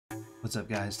What's up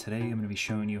guys, today I'm going to be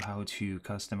showing you how to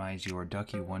customize your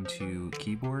Ducky One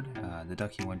keyboard, the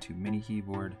Ducky One mini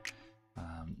keyboard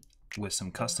with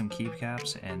some custom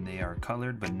keycaps, and they are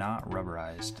colored but not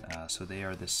rubberized, so they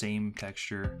are the same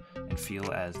texture and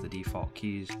feel as the default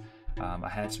keys. I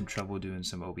had some trouble doing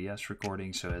some OBS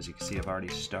recording, so as you can see I've already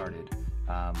started,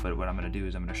 but what I'm going to do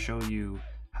is I'm going to show you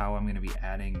how I'm going to be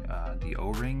adding the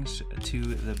O-rings to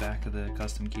the back of the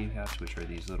custom keycaps, which are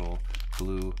these little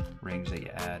blue rings that you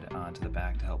add onto the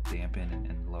back to help dampen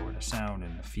and lower the sound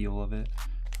and the feel of it.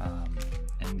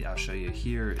 And I'll show you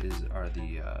here are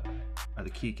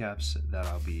the keycaps that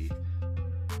I'll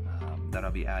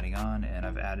be adding on, and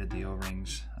I've added the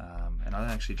O-rings, and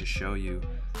I'll actually just show you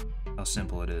how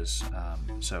simple it is.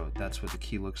 So that's what the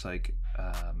key looks like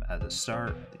at the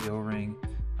start, the O-ring.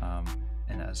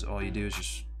 And as all you do is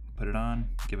just put it on,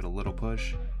 give it a little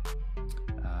push,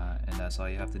 and that's all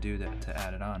you have to do to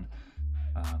add it on.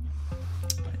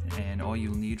 And all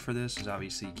you'll need for this is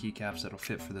obviously keycaps that'll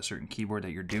fit for the certain keyboard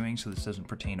that you're doing. So this doesn't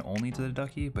pertain only to the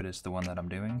Ducky, but it's the one that I'm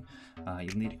doing.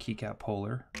 You'll need a keycap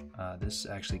holder. This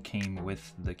actually came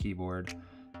with the keyboard.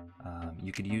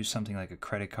 You could use something like a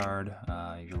credit card,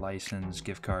 your license,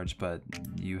 gift cards, but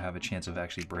you have a chance of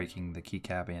actually breaking the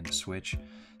keycap and the switch.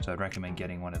 So I'd recommend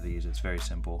getting one of these. It's very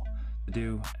simple to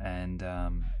do, and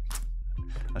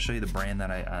I'll show you the brand that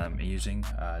I'm using.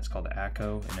 It's called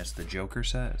ACO, and it's the Joker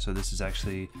set. So this is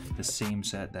actually the same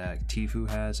set that TFUE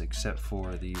has, except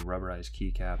for the rubberized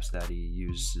keycaps that he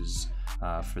uses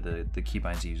for the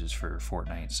keybinds he uses for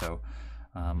Fortnite. So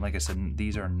like I said,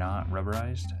 these are not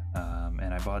rubberized,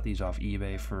 and I bought these off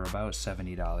eBay for about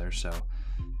 $70, so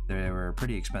they were a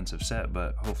pretty expensive set,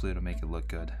 but hopefully it'll make it look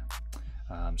good.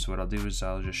 So what I'll do is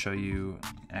I'll just show you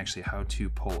actually how to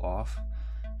pull off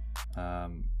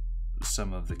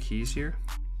some of the keys here,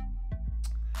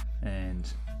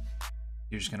 and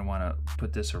you're just going to want to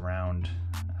put this around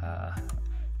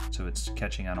so it's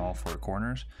catching on all four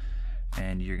corners,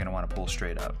 and you're going to want to pull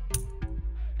straight up.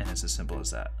 And it's as simple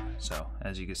as that. So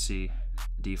as you can see,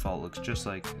 the default looks just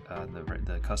like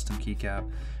the custom keycap,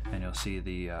 and you'll see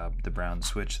the brown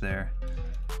switch there.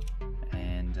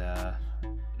 And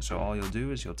so all you'll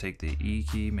do is you'll take the E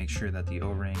key, make sure that the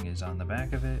O-ring is on the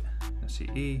back of it. You'll see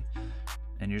E,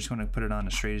 and you're just going to put it on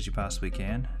as straight as you possibly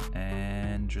can,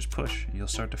 and just push. You'll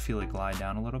start to feel it glide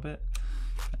down a little bit,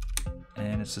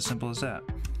 and it's as simple as that.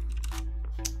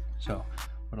 So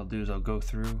what I'll do is I'll go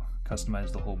through,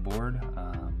 customize the whole board.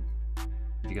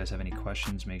 If you guys have any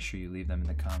questions, make sure you leave them in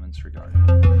the comments regarding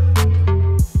it.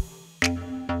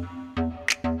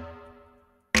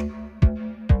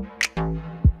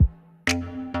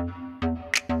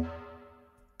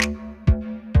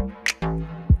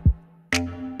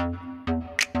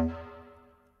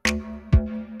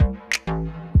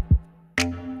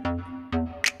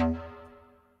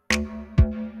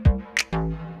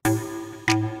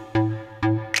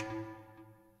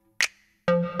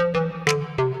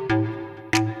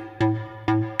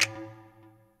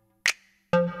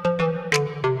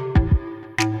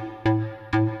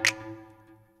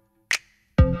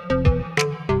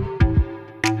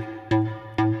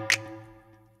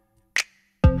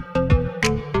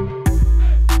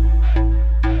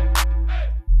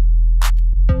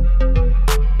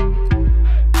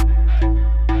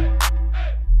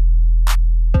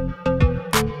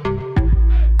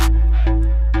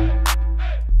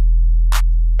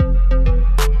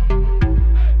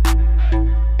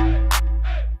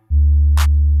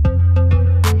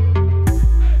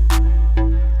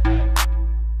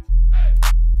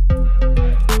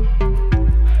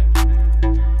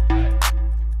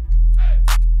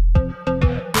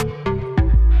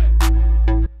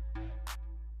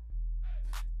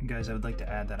 Guys, I would like to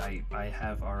add that I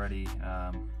have already,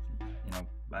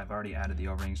 I've already added the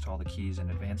O-rings to all the keys in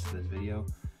advance of this video.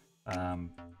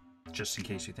 Just in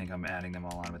case you think I'm adding them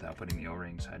all on without putting the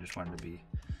O-rings, I just wanted to be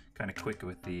kind of quick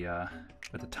with the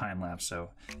time lapse, so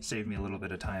it saved me a little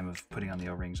bit of time of putting on the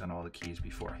O-rings on all the keys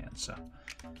beforehand. So.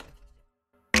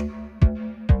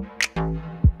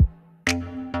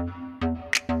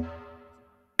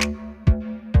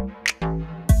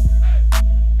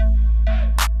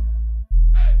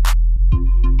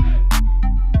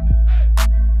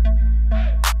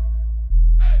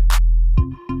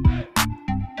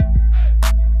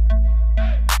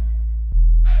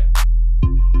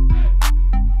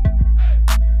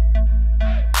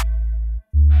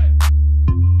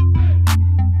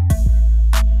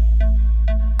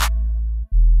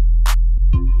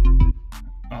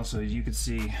 Also, as you can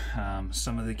see,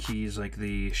 some of the keys, like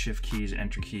the shift keys,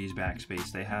 enter keys,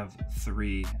 backspace, they have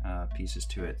three pieces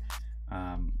to it.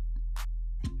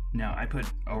 Now I put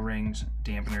O-rings,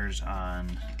 dampeners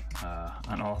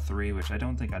on all three, which I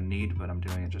don't think I need, but I'm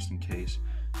doing it just in case.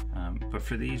 But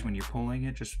for these, when you're pulling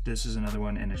it, this is another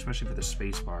one, and especially for the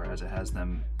space bar, as it has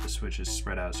the switches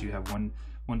spread out. So you have one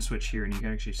switch here, and you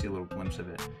can actually see a little glimpse of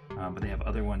it. But they have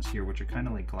other ones here, which are kind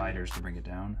of like gliders to bring it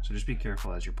down. So just be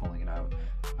careful as you're pulling it out.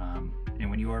 And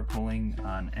when you are pulling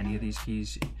on any of these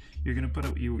keys, you're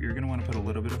gonna want to put a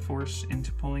little bit of force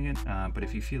into pulling it. But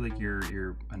if you feel like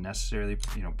you're unnecessarily,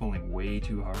 pulling way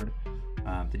too hard,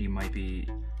 then you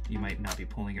might not be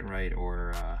pulling it right,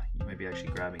 or you might be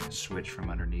actually grabbing a switch from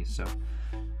underneath. So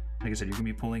like I said, you're gonna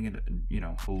be pulling it,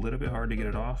 a little bit hard to get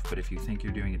it off, but if you think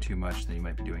you're doing it too much, then you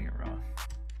might be doing it wrong.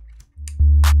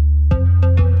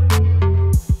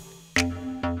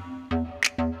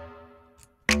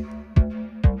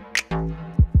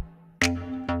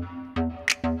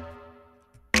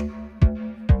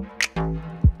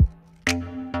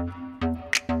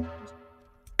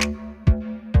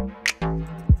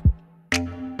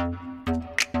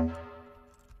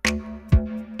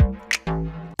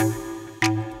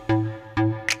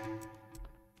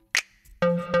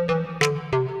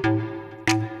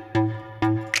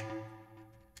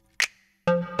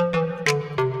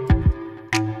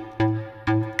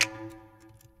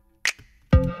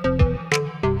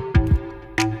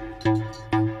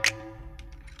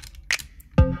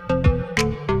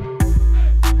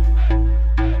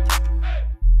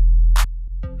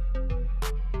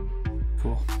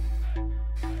 Cool.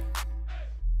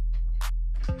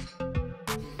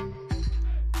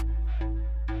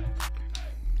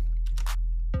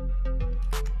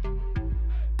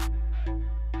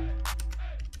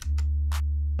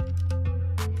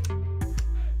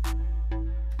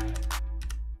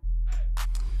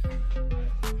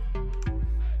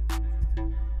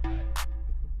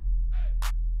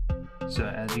 So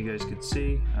as you guys can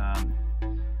see,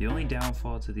 the only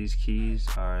downfall to these keys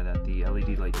are that the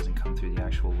LED light doesn't come through the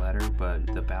actual letter, but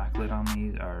the backlit on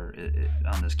these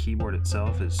on this keyboard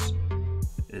itself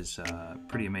is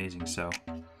pretty amazing. So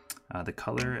the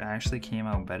color actually came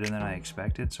out better than I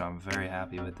expected, so I'm very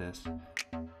happy with this.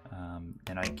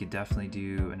 And I could definitely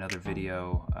do another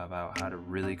video about how to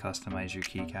really customize your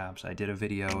keycaps. I did a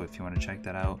video, if you want to check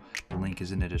that out, the link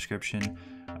is in the description,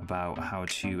 about how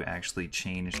to actually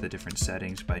change the different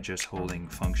settings by just holding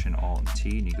Function Alt and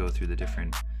T, and you go through the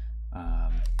different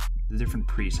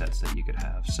presets that you could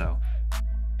have. So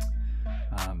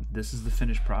this is the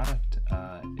finished product.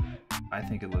 I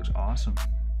think it looks awesome.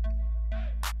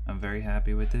 I'm very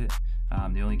happy with it.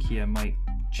 The only key I might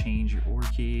change or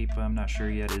keep, I'm not sure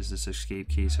yet, is this escape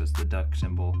key, so it's the duck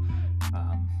symbol.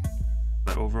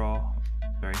 But overall,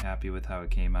 very happy with how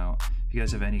it came out. If you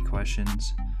guys have any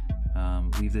questions,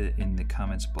 leave it in the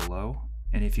comments below.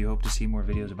 And if you hope to see more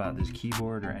videos about this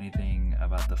keyboard or anything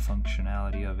about the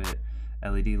functionality of it,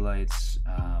 LED lights,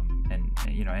 and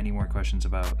any more questions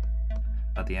about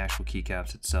the actual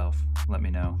keycaps itself, let me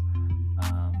know.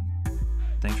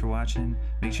 Thanks for watching.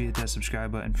 Make sure you hit that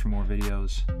subscribe button for more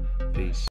videos. Peace.